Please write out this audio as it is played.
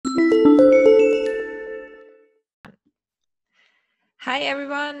Hi,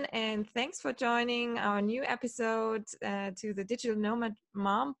 everyone, and thanks for joining our new episode to the Digital Nomad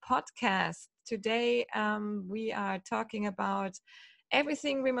Mom podcast. Today, we are talking about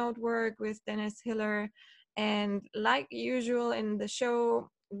everything remote work with Dennis Hiller. And like usual in the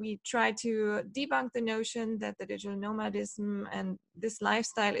show, we try to debunk the notion that the digital nomadism and this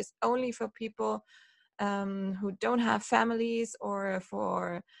lifestyle is only for people who don't have families or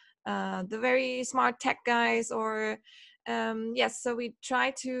for the very smart tech guys or yes, so we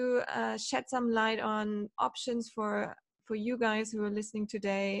try to shed some light on options for you guys who are listening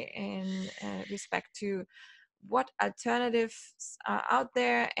today in respect to what alternatives are out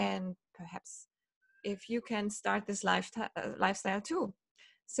there, and perhaps if you can start this lifestyle too.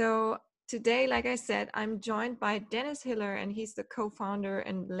 So today, like I said, I'm joined by Dennis Hiller, and he's the co-founder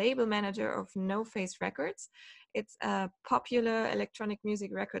and label manager of No Face Records. It's a popular electronic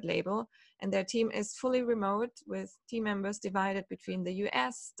music record label, and their team is fully remote with team members divided between the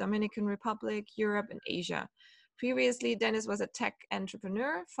US, Dominican Republic, Europe, and Asia. Previously, Dennis was a tech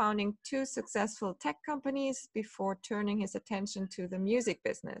entrepreneur, founding two successful tech companies before turning his attention to the music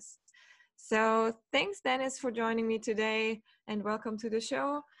business. So thanks, Dennis, for joining me today, and welcome to the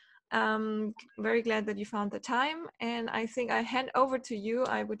show. Very glad that you found the time, and I think I hand over to you.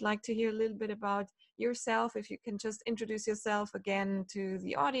 I would like to hear a little bit about yourself. If you can just introduce yourself again to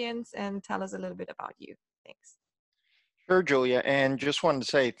the audience and tell us a little bit about you. Thanks. Sure, Julia, and just wanted to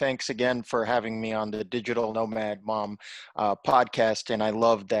say thanks again for having me on the Digital Nomad Mom podcast. And I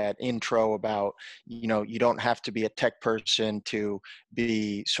love that intro about, you don't have to be a tech person to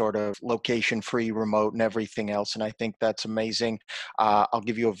be sort of location-free, remote, and everything else. And I think that's amazing. I'll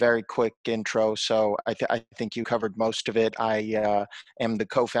give you a very quick intro. So I think you covered most of it. I am the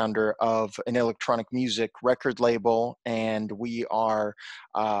co-founder of an electronic music record label, and we are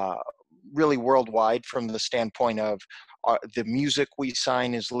really worldwide from the standpoint of the music we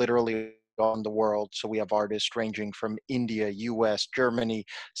sign is literally on the world. So we have artists ranging from India, US, Germany,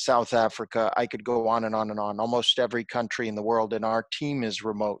 South Africa. I could go on and on and on, almost every country in the world. And our team is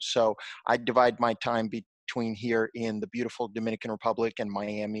remote. So I divide my time between here in the beautiful Dominican Republic and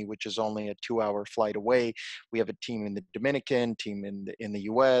Miami, which is only a 2-hour flight away. We have a team in the Dominican, team in the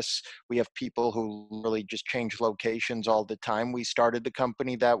US. We have people who really just change locations all the time. We started the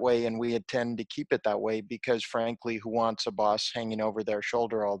company that way, and we intend to keep it that way because, frankly, who wants a boss hanging over their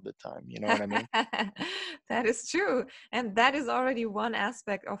shoulder all the time? You know what I mean? That is true. And that is already one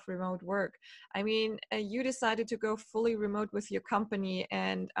aspect of remote work. I mean, you decided to go fully remote with your company,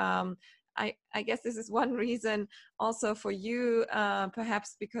 and I guess this is one reason also for you,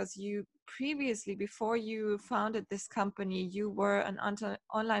 perhaps because you previously, before you founded this company, you were an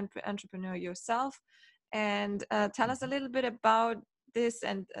online entrepreneur yourself. And tell us a little bit about this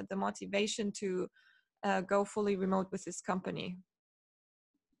and the motivation to go fully remote with this company.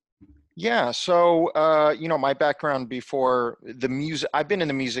 Yeah, so my background before the music, I've been in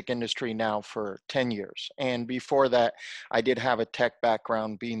the music industry now for 10 years. And before that, I did have a tech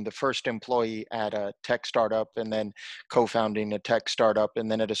background, being the first employee at a tech startup and then co-founding a tech startup. And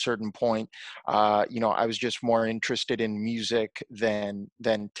then at a certain point, I was just more interested in music than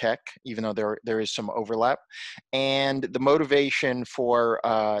tech, even though there is some overlap. And the motivation for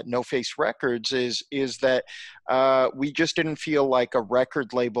No Face Records is that we just didn't feel like a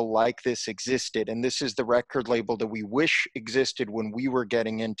record label like this existed. And this is the record label that we wish existed when we were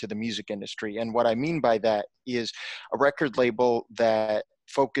getting into the music industry. And what I mean by that is a record label that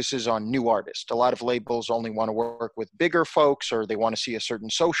focuses on new artists. A lot of labels only want to work with bigger folks, or they want to see a certain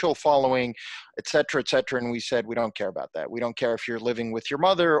social following, et cetera, et cetera. And we said, we don't care about that. We don't care if you're living with your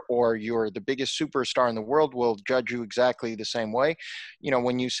mother or you're the biggest superstar in the world. We'll judge you exactly the same way.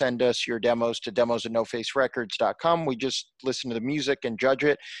 When you send us your demos to demos@nofacerecords.com, we just listen to the music and judge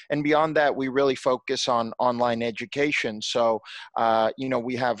it. And beyond that, we really focus on online education. So,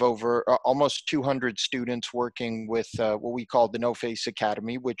 we have over almost 200 students working with what we call the No Face Academy,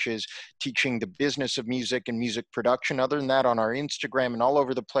 which is teaching the business of music and music production. Other than that, on our Instagram and all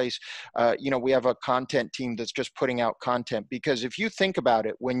over the place, we have a content team that's just putting out content. Because if you think about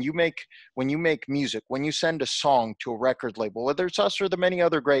it, when you make music, when you send a song to a record label, whether it's us or the many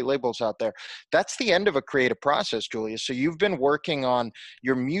other great labels out there, that's the end of a creative process, Julia. So you've been working on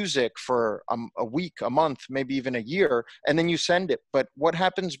your music for a week, a month, maybe even a year, and then you send it. But what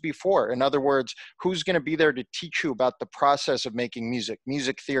happens before? In other words, who's going to be there to teach you about the process of making music?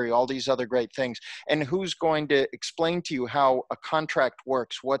 music theory, all these other great things. And who's going to explain to you how a contract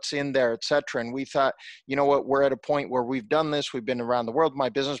works, what's in there, et cetera? And we thought, you know what, we're at a point where we've done this. We've been around the world. My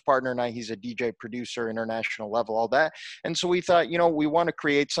business partner and I, he's a DJ producer, international level, all that. And so we thought, you know, we want to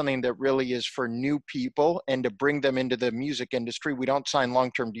create something that really is for new people and to bring them into the music industry. We don't sign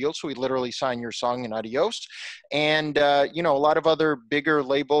long-term deals. So we literally sign your song and adios. And, you know, a lot of other bigger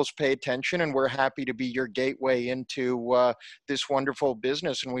labels pay attention, and we're happy to be your gateway into this wonderful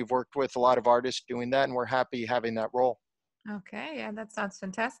business. And we've worked with a lot of artists doing that, and we're happy having that role. Okay, yeah, that sounds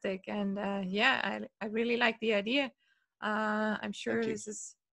fantastic. And yeah, I really like the idea. I'm sure Thank you. this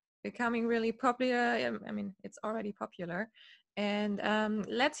is becoming really popular. I mean, it's already popular. And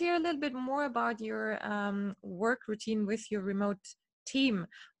let's hear a little bit more about your work routine with your remote team.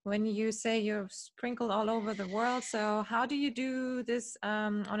 When you say you're sprinkled all over the world, so how do you do this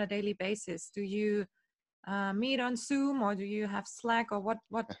on a daily basis? Do you meet on Zoom, or do you have Slack, or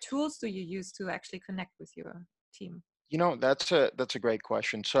what tools do you use to actually connect with your team? You know, that's a great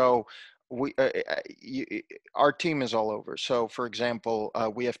question. So we our team is all over. So for example,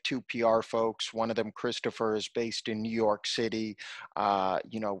 we have two PR folks. One of them, Christopher, is based in New York City.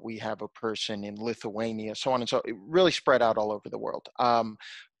 You know, we have a person in Lithuania, so on and so, really spread out all over the world.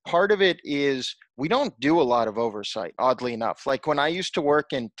 Part of it is we don't do a lot of oversight, oddly enough. Like when I used to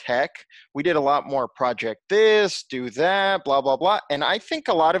work in tech, we did a lot more project this, do that, blah, blah, blah. And I think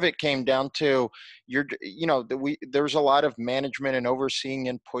a lot of it came down to you know, there's a lot of management and overseeing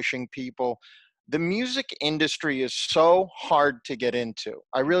and pushing people. The music industry is so hard to get into.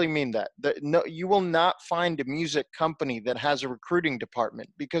 I really mean that. No, you will not find a music company that has a recruiting department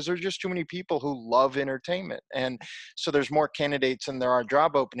because there's just too many people who love entertainment. And so there's more candidates than there are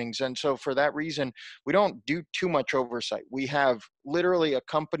job openings. And so for that reason, we don't do too much oversight. We have literally a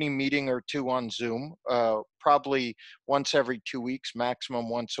company meeting or two on Zoom, probably once every 2 weeks, maximum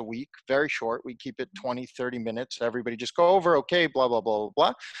once a week. Very short. We keep it 20, 30 minutes. Everybody just go over, okay, blah, blah, blah, blah, blah.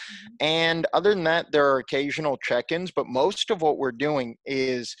 Mhm. And other than that, there are occasional check-ins, but most of what we're doing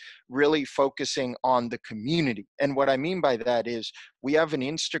is really focusing on the community. And what I mean by that is we have an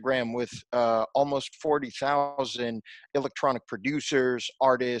Instagram with almost 40,000 electronic producers,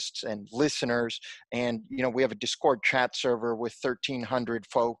 artists, and listeners. And, you know, we have a Discord chat server with 1,300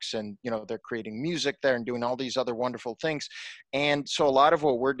 folks, and, you know, they're creating music there and doing all these other wonderful things. And so a lot of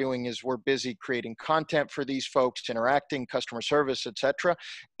what we're doing is we're busy creating content for these folks, interacting, customer service, etc.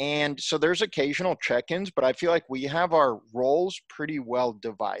 And so there's occasional check-ins, but I feel like we have our roles pretty well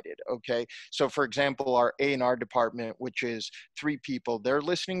divided. Okay. So for example, our A&R department, which is 3 people, they're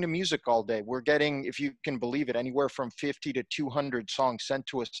listening to music all day. We're getting, if you can believe it, anywhere from 50 to 200 songs sent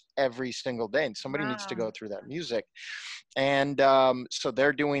to us every single day. And somebody needs to Wow. go through that music. And so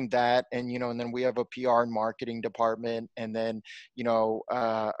they're doing that. And, you know, and then we have a PR and marketing department. And then, you know,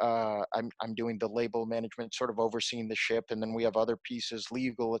 I'm doing the label management, sort of overseeing the ship. And then we have other pieces,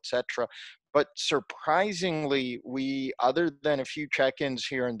 legal, etc. But surprisingly, we, other than a few check-ins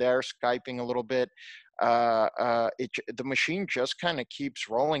here and there, Skyping a little bit, the machine just kind of keeps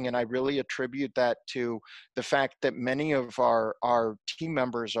rolling. And I really attribute that to the fact that many of our team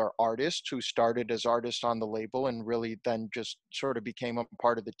members are artists who started as artists on the label and really then just sort of became a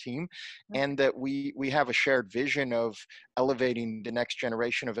part of the team. And that we have a shared vision of elevating the next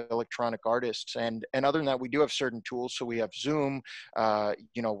generation of electronic artists. And other than that, we do have certain tools. So we have Zoom,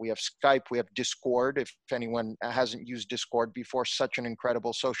 you know, we have Skype, we have Discord. If anyone hasn't used Discord before, such an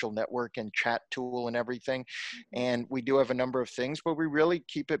incredible social network and chat tool and everything. And we do have a number of things, but we really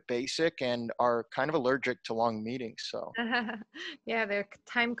keep it basic and are kind of allergic to long meetings. So Yeah, they're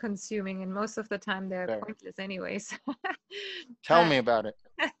time consuming, and most of the time they're there, pointless anyways. tell Uh, me about it.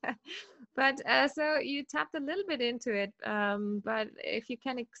 but so you tapped a little bit into it, but if you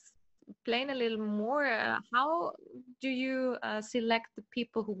can explain a little more, how do you select the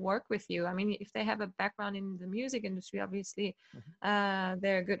people who work with you? I mean, if they have a background in the music industry, obviously Mhm.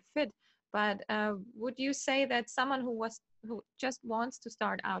 they're a good fit. But would you say that someone who just wants to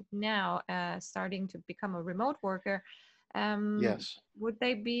start out now, starting to become a remote worker, um, Yes. would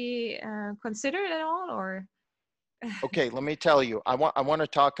they be considered at all, or? Okay, let me tell you, I want to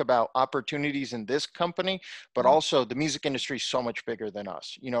talk about opportunities in this company, but Mm, also the music industry is so much bigger than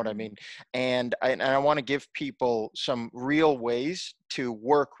us. You know what I mm, mean? And I want to give people some real ways to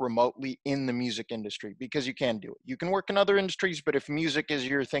work remotely in the music industry, because you can do it. You can work in other industries, but if music is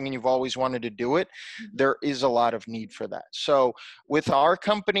your thing and you've always wanted to do it, mhm, there is a lot of need for that. So with our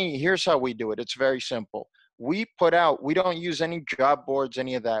company, here's how we do it. It's very simple. we put out, we don't use any job boards,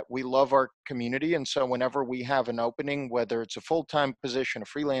 any of that. We love our community. And so whenever we have an opening, whether it's a full-time position, a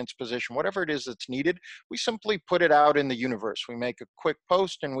freelance position, whatever it is that's needed, we simply put it out in the universe. We make a quick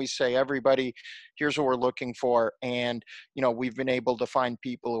post and we say, everybody, here's what we're looking for. And, we've been able to find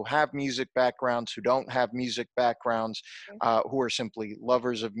people who have music backgrounds, who don't have music backgrounds, who are simply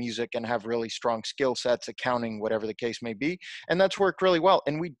lovers of music and have really strong skill sets, accounting, whatever the case may be. And that's worked really well.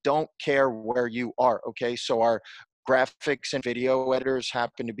 And we don't care where you are. Okay. So our graphics and video editors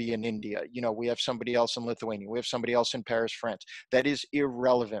happen to be in India. We have somebody else in Lithuania. We have somebody else in Paris, France. That is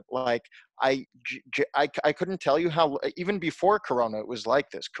irrelevant. Like I couldn't tell you how, even before Corona, it was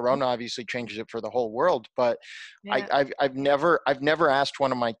like this. Corona obviously changes it for the whole world, but Yeah. I've never asked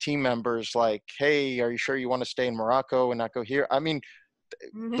one of my team members like, hey, are you sure you want to stay in Morocco and not go here? I mean,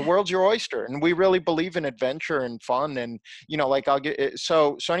 the world's your oyster, and we really believe in adventure and fun. And like I'll get it.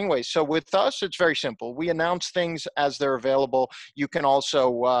 So anyway, so with us it's very simple. We announce things as they're available. You can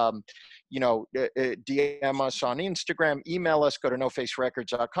also DM us on Instagram, email us, go to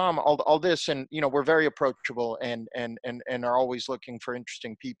nofacerecords.com, all this. And we're very approachable and are always looking for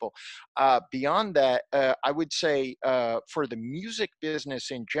interesting people. Beyond that, I would say for the music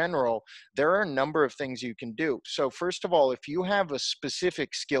business in general, there are a number of things you can do. So first of all, if you have a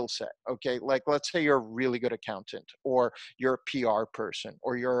specific skill set, okay, like let's say you're a really good accountant, or you're a PR person,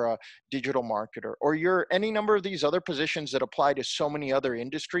 or you're a digital marketer, or you're any number of these other positions that apply to so many other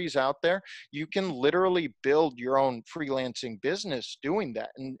industries out there, you can literally build your own freelancing business doing that,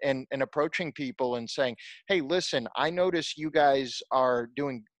 and approaching people and saying, hey, listen, I notice you guys are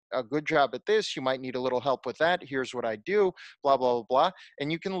doing a good job at this. You might need a little help with that. Here's what I do, blah, blah, blah, blah. And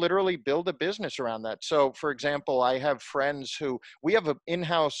you can literally build a business around that. So for example, I have friends who, we have an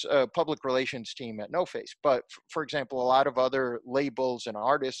in-house public relations team at No Face, but for example, a lot of other labels and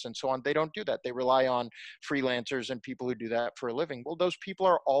artists and so on, they don't do that. They rely on freelancers and people who do that for a living. Well, those people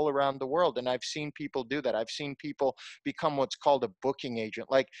are all around the world. And I've seen people do that. I've seen people become what's called a booking agent.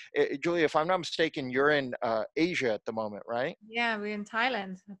 Like Julia, if I'm not mistaken, you're in Asia at the moment, right? Yeah, we're in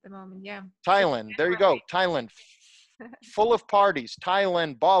Thailand at the moment. Yeah. Since Thailand, there you go. Thailand, full of parties.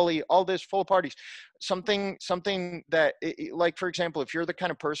 Thailand, Bali, all this full of parties. Something that, like for example, if you're the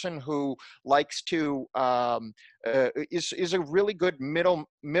kind of person who likes to is a really good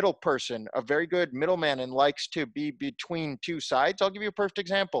middle person, a very good middleman, and likes to be between two sides. I'll give you a perfect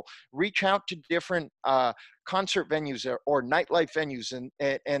example. Reach out to different concert venues or nightlife venues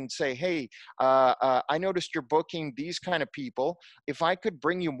and say, hey, I noticed you're booking these kind of people. If I could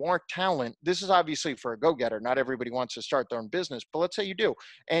bring you more talent, this is obviously for a go-getter. Not everybody wants to start their own business, but let's say you do.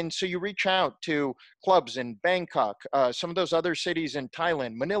 And so you reach out to clubs in Bangkok, some of those other cities in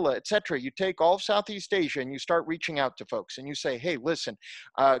Thailand, Manila, etc. You take all of Southeast Asia and you start reaching out to folks and you say, hey, listen,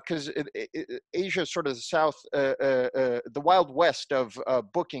 because Asia is sort of the south, the wild west of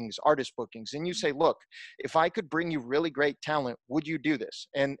bookings, artist bookings. And you say, look, if I could bring you really great talent, would you do this?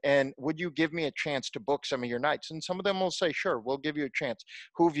 And would you give me a chance to book some of your nights? And some of them will say, sure, we'll give you a chance.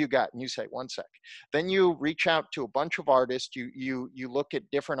 Who have you got? And you say, one sec. Then you reach out to a bunch of artists. You look at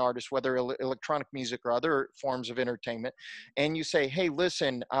different artists, whether electronic music or other forms of entertainment, and you say, hey,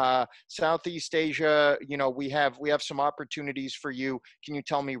 listen, Southeast Asia, we have some opportunities for you. Can you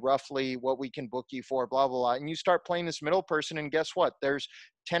tell me roughly what we can book you for? Blah, blah, blah. And you start playing this middle person, and guess what? There's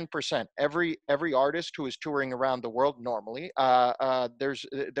 10%. Every artist who is touring around the world normally,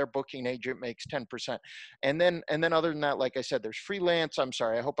 their booking agent makes 10%. And then other than that, like I said, there's freelance. I'm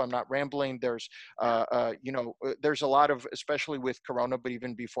sorry, I hope I'm not rambling. There's there's a lot of, especially with Corona, but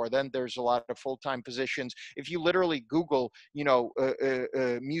even before then, there's a lot of full-time positions. If you literally Google,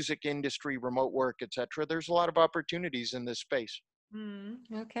 music industry, remote work, etc., there's a lot of opportunities in this space.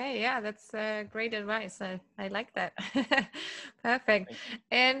 Okay, yeah, that's great advice. I like that. Perfect.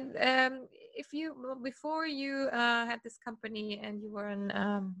 And if you, well, before you had this company and you were an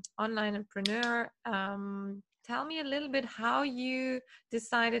online entrepreneur, tell me a little bit how you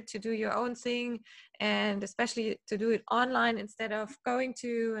decided to do your own thing, and especially to do it online instead of going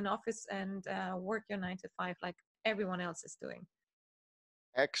to an office and work your 9 to 5 like everyone else is doing.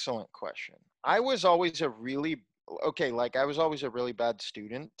 Excellent question. I was always a really I was always a really bad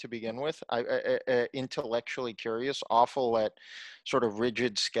student to begin with. Intellectually curious, awful at sort of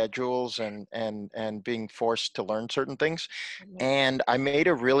rigid schedules and being forced to learn certain things. And I made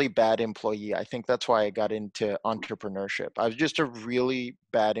a really bad employee. I think that's why I got into entrepreneurship. I was just a really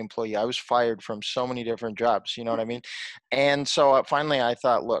bad employee. I was fired from so many different jobs. You know what I mean? And so finally, I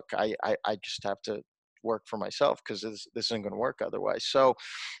thought, look, I just have to work for myself because this isn't going to work otherwise. So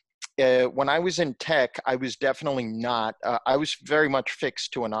when I was in tech, I was definitely not. I was very much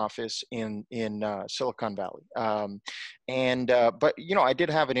fixed to an office in Silicon Valley, and but I did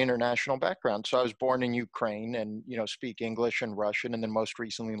have an international background. So I was born in Ukraine, and speak English and Russian, and then most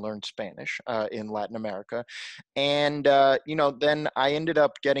recently learned Spanish in Latin America. And then I ended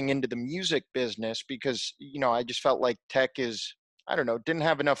up getting into the music business because I just felt like tech is. I don't know, didn't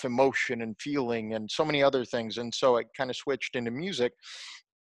have enough emotion and feeling and so many other things. And so I kind of switched into music,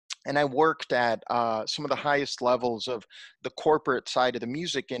 and I worked at some of the highest levels of the corporate side of the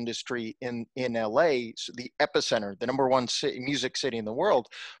music industry in LA, so the epicenter, the number one music city in the world,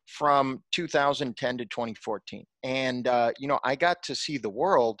 from 2010 to 2014. And I got to see the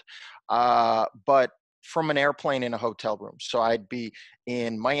world, but from an airplane in a hotel room. So I'd be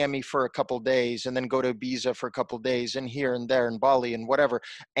in Miami for a couple of days, and then go to Ibiza for a couple of days, and here and there, and Bali and whatever.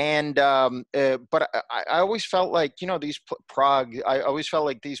 And but I always felt like these Prague. I always felt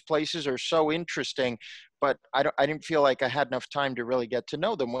like these places are so interesting, but I didn't feel like I had enough time to really get to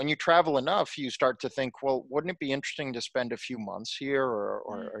know them. When you travel enough, you start to think, well, wouldn't it be interesting to spend a few months here,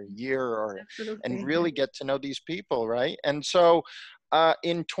 or a year, and Absolutely. really get to know these people, right? And so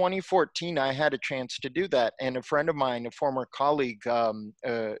in 2014, I had a chance to do that, and a friend of mine, a former colleague,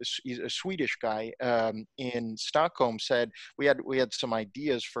 he's a Swedish guy in Stockholm, said we had some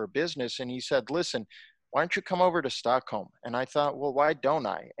ideas for a business, and he said, "Listen, why don't you come over to Stockholm?" And I thought, well, why don't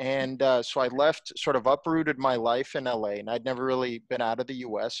I? And so I left, sort of uprooted my life in LA, and I'd never really been out of the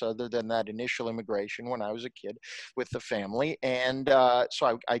US other than that initial immigration when I was a kid with the family. And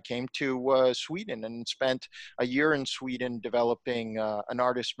so I came to Sweden and spent a year in Sweden developing an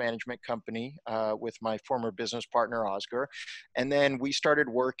artist management company with my former business partner, Oscar. And then we started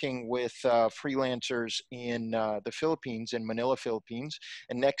working with freelancers in the Philippines, in Manila, Philippines.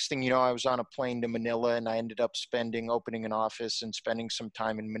 And next thing you know, I was on a plane to Manila, and I ended up opening an office and spending some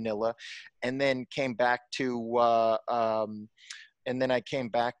time in Manila, and then came back to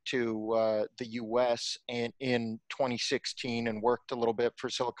the U.S. in 2016, and worked a little bit for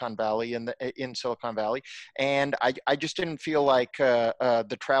Silicon Valley in Silicon Valley, and I just didn't feel like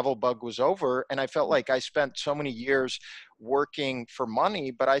the travel bug was over, and I felt like I spent so many years working for money,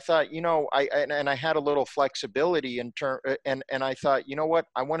 but I thought, and I had a little flexibility and I thought, you know what,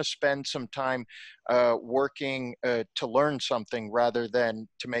 I want to spend some time working to learn something rather than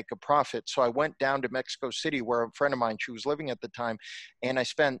to make a profit. So I went down to Mexico City, where a friend of mine, she was living at the time, and I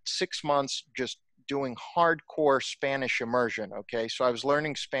spent 6 months just doing hardcore Spanish immersion. Okay, so I was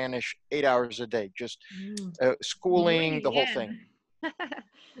learning Spanish 8 hours a day, just Mm. schooling, Muy the whole thing. bien.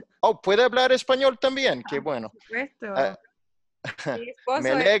 Oh, puede hablar español también. Qué Ah, por bueno. Uh, supuesto. Mi Me esposo es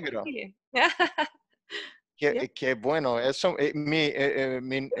alegro. así. Yeah. Qué bueno. Eso,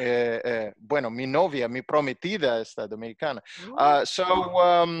 bueno, mi novia, mi prometida está dominicana. Oh,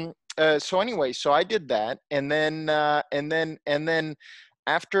 So anyway, so I did that, and then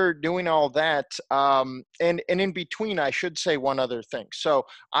after doing all that, and in between, I should say one other thing. So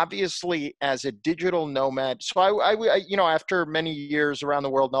obviously, as a digital nomad, so after many years around the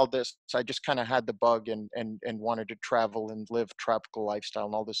world and all this, I just kind of had the bug, and wanted to travel and live tropical lifestyle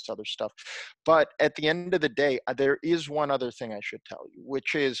and all this other stuff. But at the end of the day, there is one other thing I should tell you,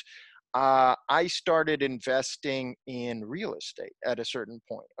 which is I started investing in real estate at a certain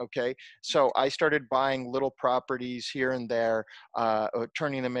point. Okay. So I started buying little properties here and there,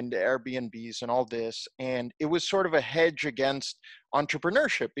 turning them into Airbnbs and all this. And it was sort of a hedge against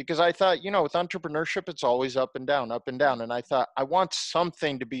entrepreneurship, because I thought, with entrepreneurship, it's always up and down, up and down. And I thought, I want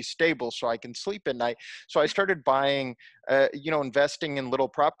something to be stable so I can sleep at night. So I started buying, investing in little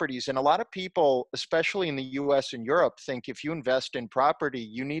properties. And a lot of people, especially in the US and Europe, think if you invest in property,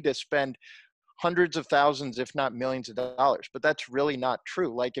 you need to spend hundreds of thousands, if not millions of dollars. But that's really not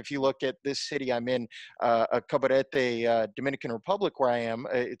true. Like if you look at this city I'm in, Cabarete, Dominican Republic, where I am,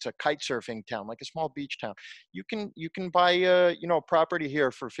 it's a kite surfing town, like a small beach town. You can buy a property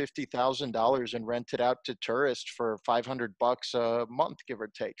here for $50,000 and rent it out to tourists for $500 a month, give or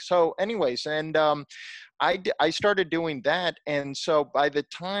take. So, anyways, and I started doing that. And so by the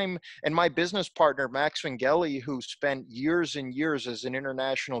time, and my business partner, Max Vangeli, who spent years and years as an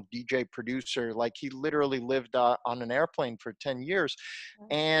international DJ producer, like he literally lived on an airplane for 10 years.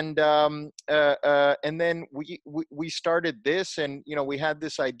 And then we started this, and we had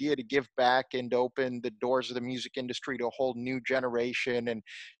this idea to give back and to open the doors of the music industry to a whole new generation, and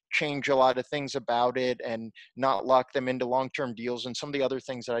change a lot of things about it, and not lock them into long-term deals and some of the other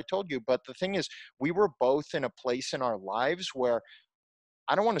things that I told you. But the thing is, we were both in a place in our lives where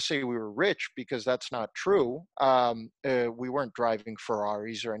I don't want to say we were rich because that's not true. We weren't driving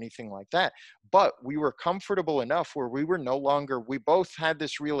Ferraris or anything like that, but we were comfortable enough where we were no longer, we both had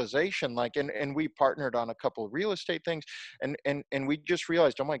this realization, like, and we partnered on a couple of real estate things, and we just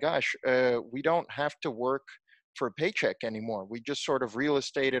realized, oh my gosh, we don't have to work for a paycheck anymore. We just sort of real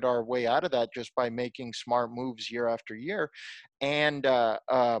estated our way out of that just by making smart moves year after year. And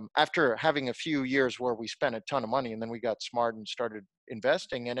after having a few years where we spent a ton of money, and then we got smart and started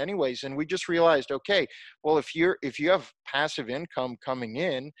investing. And anyways, and we just realized, okay, well, if you have passive income coming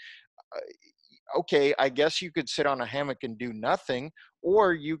in, okay, I guess you could sit on a hammock and do nothing,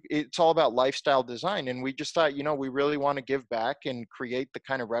 or it's all about lifestyle design. And we just thought, we really want to give back and create the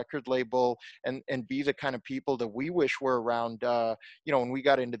kind of record label and be the kind of people that we wish were around, when we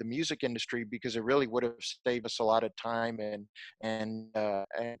got into the music industry, because it really would have saved us a lot of time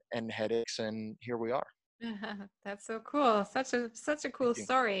and headaches. And here we are. That's so cool. Such a Thank cool you.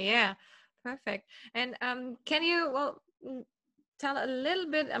 story. Yeah, perfect. And can you tell a little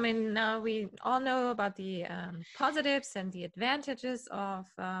bit? I mean, now we all know about the positives and the advantages of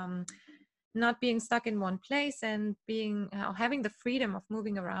not being stuck in one place and being having the freedom of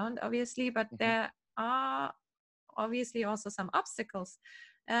moving around, obviously. But Mhm. there are obviously also some obstacles.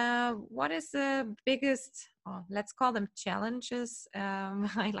 What is the biggest, or let's call them challenges?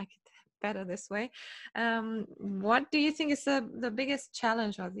 I like it better this way. What do you think is the biggest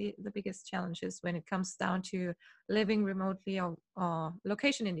challenge or the biggest challenges when it comes down to living remotely or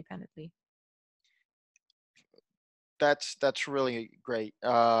location independently? That's really great.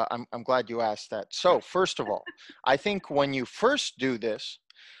 I'm glad you asked that. So first of all, I think when you first do this,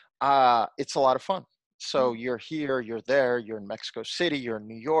 it's a lot of fun. So you're here, you're there, you're in Mexico City, you're in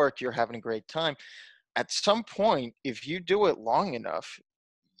New York, you're having a great time. At some point, if you do it long enough,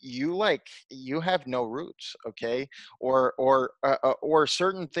 you have no roots, okay? Or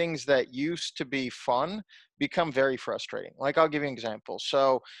certain things that used to be fun become very frustrating. Like, I'll give you an example.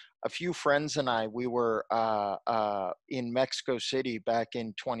 So a few friends and I, we were in Mexico City back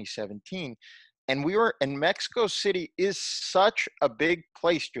in 2017, and we were in Mexico City is such a big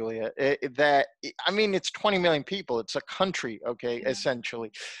place, Julia, that I mean, it's 20 million people. It's a country, okay, Yeah.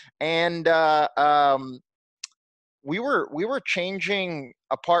 essentially. And we were changing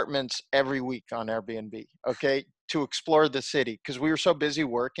apartments every week on Airbnb, okay, to explore the city, because we were so busy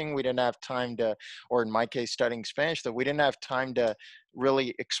working, we didn't have time to, or in my case, studying Spanish, that we didn't have time to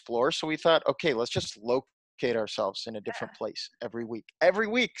really explore. So we thought, okay, let's just locate ourselves in a different place every week. Every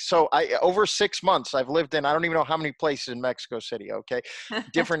week. So I over 6 months I've lived in, I don't even know how many places in Mexico City, okay,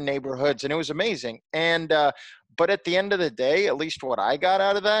 different neighborhoods, and it was amazing. And but at the end of the day, at least what I got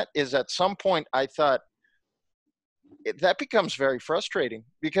out of that is, at some point I thought, that becomes very frustrating,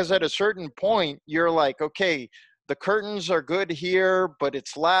 because at a certain point you're like, okay, the curtains are good here, but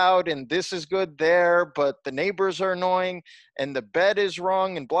it's loud, and this is good there, but the neighbors are annoying, and the bed is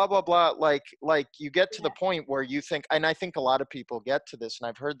wrong, and blah blah blah. Like you get to the point where you think, and I think a lot of people get to this, and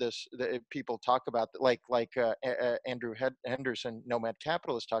I've heard this, people talk about, Andrew Henderson, Nomad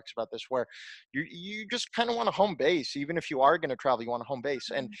Capitalist, talks about this, where you just kind of want a home base. Even if you are going to travel, you want a home base.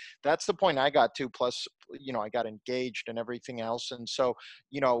 And that's the point I got to. Plus, I got engaged and everything else. And so,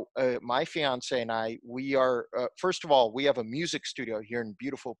 my fiance and I, we are, first of all, we have a music studio here in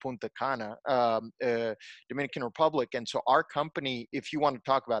beautiful Punta Cana, Dominican Republic. And so our company, if you want to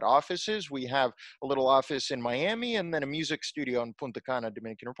talk about offices, we have a little office in Miami and then a music studio in Punta Cana,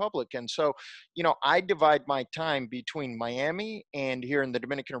 Dominican Republic. And so, I divide my time between Miami and here in the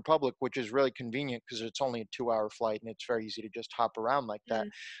Dominican Republic, which is really convenient because it's only a 2-hour flight and it's very easy to just hop around like that.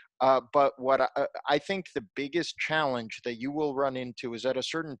 Mm. But what I think the biggest challenge that you will run into is, at a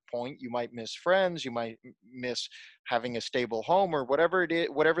certain point, you might miss friends, you might miss having a stable home, or whatever it is,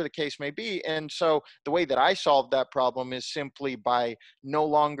 whatever the case may be. And so the way that I solved that problem is simply by no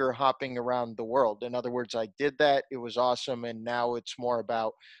longer hopping around the world. In other words, I did that, it was awesome, and now it's more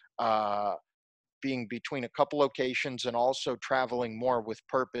about uh, being between a couple locations and also traveling more with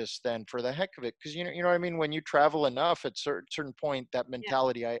purpose than for the heck of it. Because you know what I mean. When you travel enough, at certain point, that Yeah.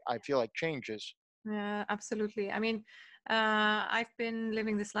 mentality, I feel like, changes. Yeah, absolutely. I mean, I've been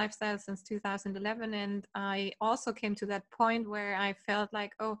living this lifestyle since 2011, and I also came to that point where I felt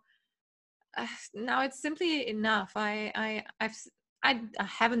like, oh, now it's simply enough. I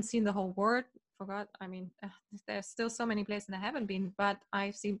haven't seen the whole world. Forgot. I mean, there's still so many places I haven't been, but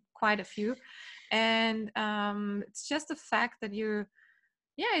I've seen quite a few, and it's just the fact that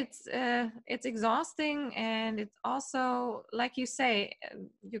yeah, it's exhausting, and it's also, like you say,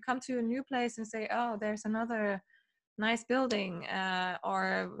 you come to a new place and say, oh, there's another nice building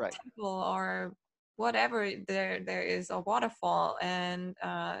or Right. temple or whatever there is, a waterfall, and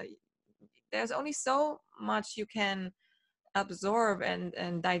there's only so much you can absorb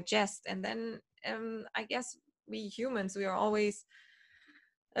and digest. And then I guess we humans, we are always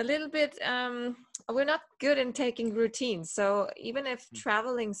a little bit we're not good in taking routines. So even if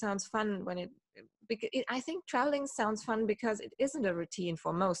traveling sounds fun when because I think traveling sounds fun because it isn't a routine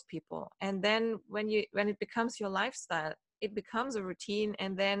for most people, and then when it becomes your lifestyle, it becomes a routine,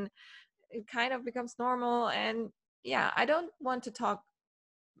 and then it kind of becomes normal. And yeah, I don't want to talk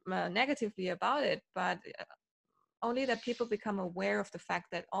negatively about it, but only that people become aware of the fact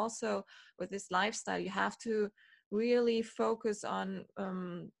that also with this lifestyle you have to really focus on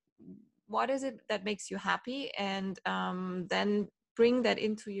what is it that makes you happy, and then bring that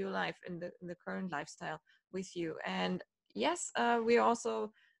into your life in the current lifestyle with you. And yes,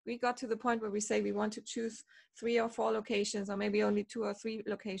 we got to the point where we say we want to choose 3 or 4 locations, or maybe only 2 or 3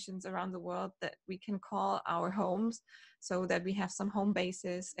 locations around the world that we can call our homes, so that we have some home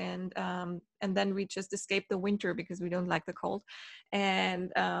bases, and then we just escape the winter because we don't like the cold,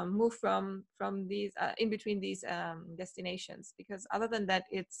 and move from these in between these destinations. Because other than that,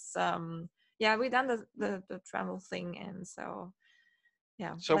 it's yeah, we've done the travel thing. And so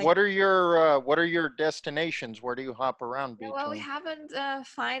yeah, So like, what are your destinations? Where do you hop around yeah, well, we between? haven't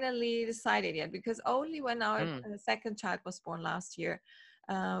finally decided yet, because only when our Mm, second child was born last year,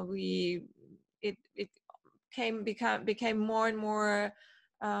 we it became more and more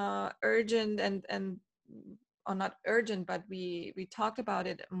urgent, and or not urgent, but we talked about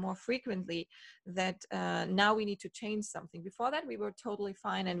it more frequently, that now we need to change something. Before that, we were totally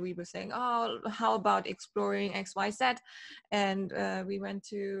fine, and we were saying, oh, how about exploring XYZ? And we went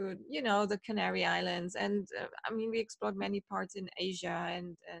to, the Canary Islands, and I mean, we explored many parts in Asia,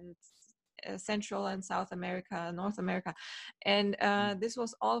 and Central and South America, North America, and mm, this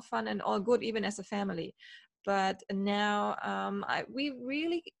was all fun and all good, even as a family. But now we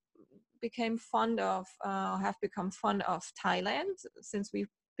really have become fond of Thailand, since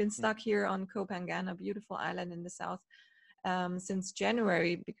we've been mm. stuck here on Koh Phangan, a beautiful island in the south, since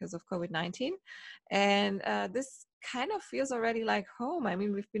January because of COVID-19. And this kind of feels already like home. I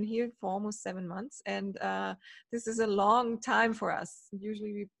mean, we've been here for almost 7 months, and this is a long time for us.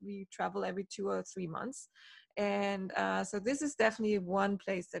 Usually we travel every 2 or 3 months. And so this is definitely one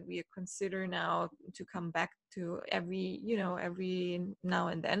place that we consider now to come back to every now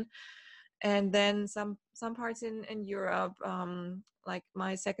and then. And then some parts in Europe. Like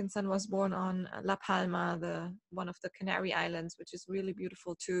my second son was born on La Palma, the one of the Canary Islands, which is really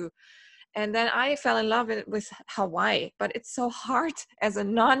beautiful too. And then I fell in love with Hawaii, but it's so hard as a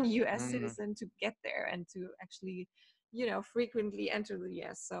non-US Mm. citizen to get there and to actually, frequently enter the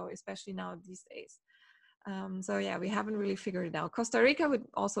US. So especially now these days. So yeah, we haven't really figured it out. Costa Rica would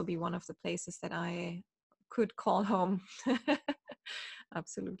also be one of the places that I could call home.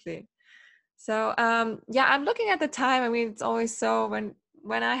 Absolutely. So yeah, I'm looking at the time. I mean, it's always so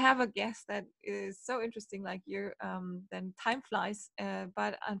when I have a guest that is so interesting like you, then time flies. But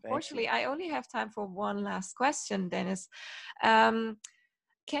Thank you. unfortunately, I only have time for one last question, Dennis. Um,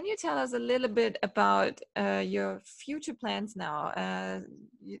 can you tell us a little bit about your future plans now?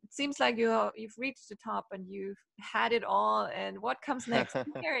 It seems like you've reached the top and you've had it all. And what comes next?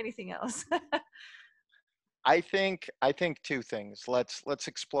 Is there anything else? I think two things. Let's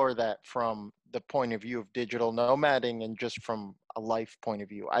explore that from the point of view of digital nomading and just from a life point of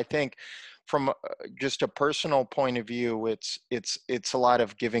view. I think from just a personal point of view, it's a lot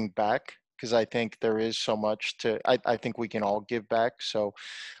of giving back, because I think there is so much to. I think we can all give back. So,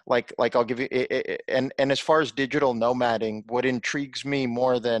 like I'll give you. And as far as digital nomading, what intrigues me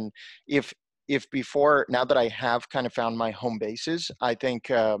more than if before, now that I have kind of found my home bases, I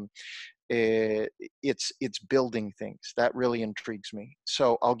think. eh, it's building things that really intrigues me.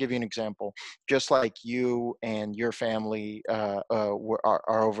 So I'll give you an example. Just like you and your family are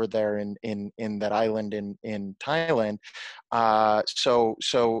over there in that island in Thailand.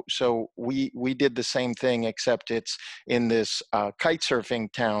 So we did the same thing, except it's in this kite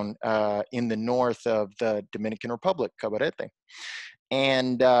surfing town in the north of the Dominican Republic, Cabarete.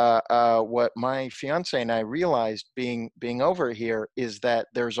 And what my fiance and I realized being over here is that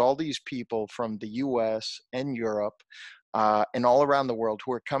there's all these people from the U.S. and Europe and all around the world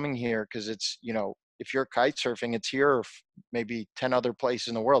who are coming here because it's if you're kite surfing, it's here or maybe 10 other places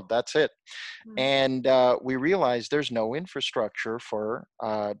in the world. That's it. Mm. And we realized there's no infrastructure for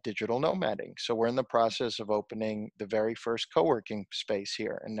digital nomading. So we're in the process of opening the very first co-working space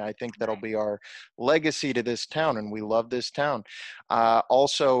here. And I think that'll be our legacy to this town. And we love this town.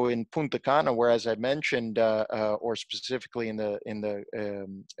 Also in Punta Cana, where, as I mentioned, or specifically in the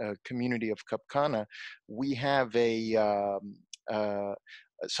community of Cap Cana, we have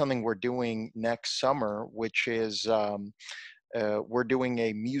something we're doing next summer, which is we're doing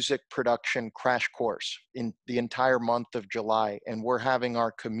a music production crash course in the entire month of July. And we're having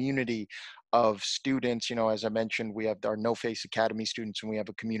our community of students, as I mentioned, we have our No Face Academy students, and we have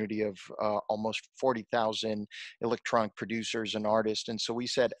a community of almost 40,000 electronic producers and artists. And so we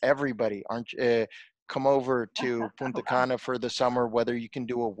said, everybody, come over to Punta Wow. Cana for the summer, whether you can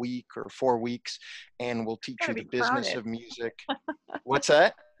do a week or 4 weeks, and we'll It's teach gonna you be the business crowded. of music. What's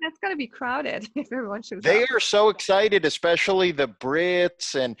that? That's gonna be crowded if everyone shows They up. are so excited, especially the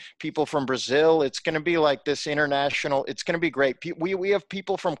Brits and people from Brazil. It's going to be like this international. It's going to be great. We have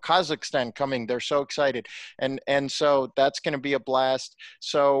people from Kazakhstan coming. They're so excited, and so that's going to be a blast.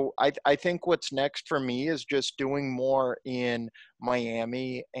 So I think what's next for me is just doing more in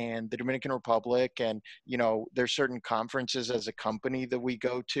Miami and the Dominican Republic, and there's certain conferences as a company that we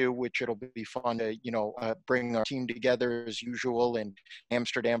go to, which it'll be fun to bring our team together as usual, and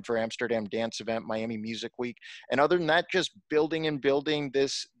Amsterdam for Amsterdam Dance Event, Miami Music Week. And other than that, just building and building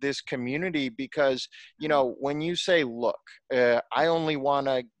this community, because when you say, look, I only want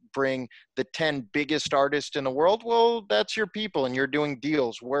to bring the 10 biggest artists in the world, well, that's your people and you're doing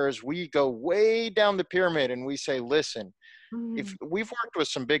deals. Whereas we go way down the pyramid and we say, listen, if Mm. we've worked with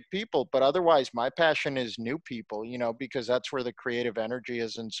some big people, but otherwise my passion is new people, because that's where the creative energy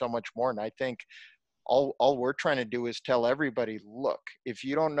is and so much more. And I think all we're trying to do is tell everybody, look, if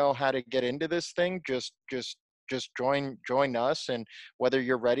you don't know how to get into this thing, just join us. And whether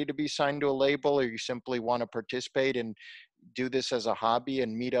you're ready to be signed to a label or you simply want to participate and do this as a hobby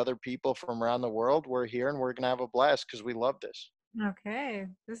and meet other people from around the world, we're here and we're going to have a blast because we love this. Okay,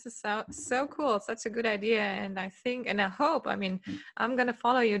 this is so cool. Such a good idea, and I think and I hope. I mean, I'm gonna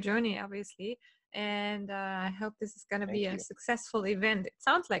follow your journey, obviously, and I hope this is gonna be Thank a you. successful event. It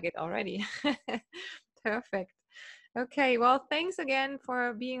sounds like it already. Perfect. Okay, well, thanks again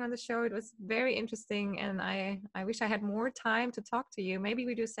for being on the show. It was very interesting, and I wish I had more time to talk to you. Maybe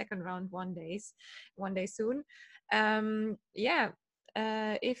we do second round one day soon. Yeah,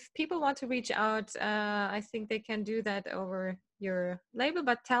 if people want to reach out, I think they can do that over your label,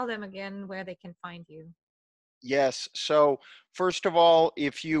 but tell them again where they can find you. Yes. So, first of all,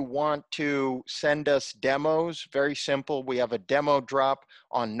 if you want to send us demos, very simple. We have a demo drop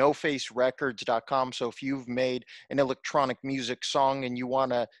on nofacerecords.com. So, if you've made an electronic music song and you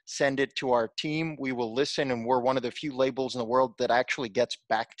want to send it to our team, we will listen. And we're one of the few labels in the world that actually gets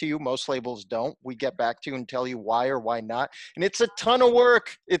back to you. Most labels don't. We get back to you and tell you why or why not. And it's a ton of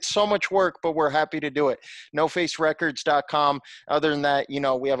work. It's so much work, but we're happy to do it. Nofacerecords.com. Other than that,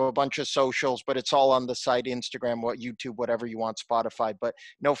 we have a bunch of socials, but it's all on the site, Instagram, YouTube, whatever you want, Spotify. But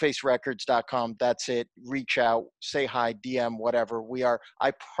nofacerecords.com, that's it. Reach out, say hi, DM, whatever. We are,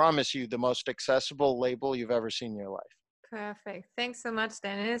 I promise you, the most accessible label you've ever seen in your life. Perfect. Thanks so much,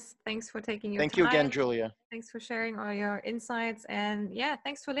 Dennis. Thanks for taking your Thank you again, time. Julia. Thanks for sharing all your insights. And yeah,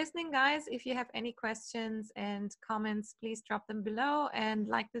 thanks for listening, guys. If you have any questions and comments, please drop them below and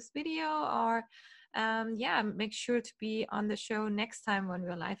like this video, or yeah, make sure to be on the show next time when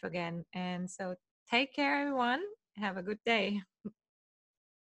we're live again. And so take care, everyone. Have a good day.